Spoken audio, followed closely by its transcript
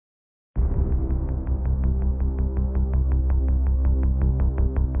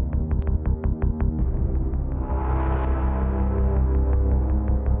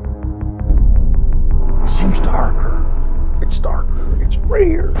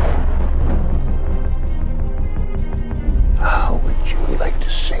How would you like to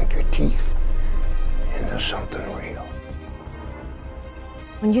sink your teeth into something real?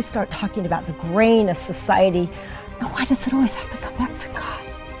 When you start talking about the grain of society, now why does it always have to come back to God?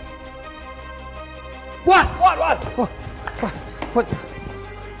 What?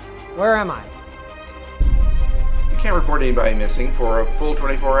 Where am I? You can't report anybody missing for a full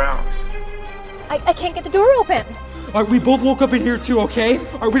 24 hours. I can't get the door open. All right, we both woke up in here too, okay?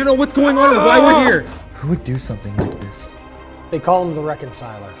 All right, we don't know what's going on or why we're here. Who would do something like this? They call him the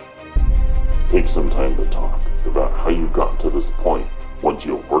Reconciler. Take some time to talk about how you got to this point. Once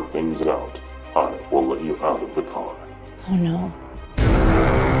you've worked things out, I will let you out of the car. Oh no.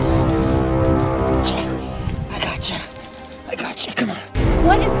 I got you, come on.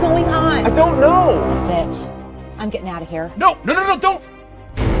 What is going on? I don't know. That's it. I'm getting out of here. No, don't.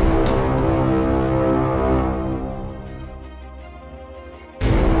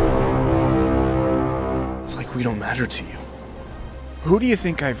 It's like we don't matter to you. Who do you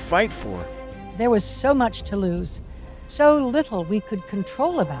think I fight for? There was so much to lose, so little we could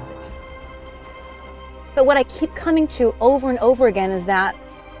control about it. But what I keep coming to over and over again is that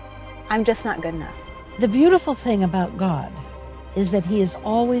I'm just not good enough. The beautiful thing about God is that He is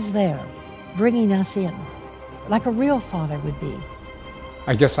always there, bringing us in, like a real father would be.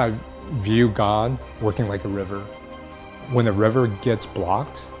 I guess I view God working like a river. When the river gets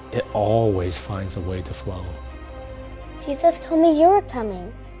blocked, it always finds a way to flow. Jesus told me you were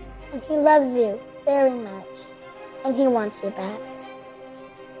coming, and He loves you very much, and He wants you back.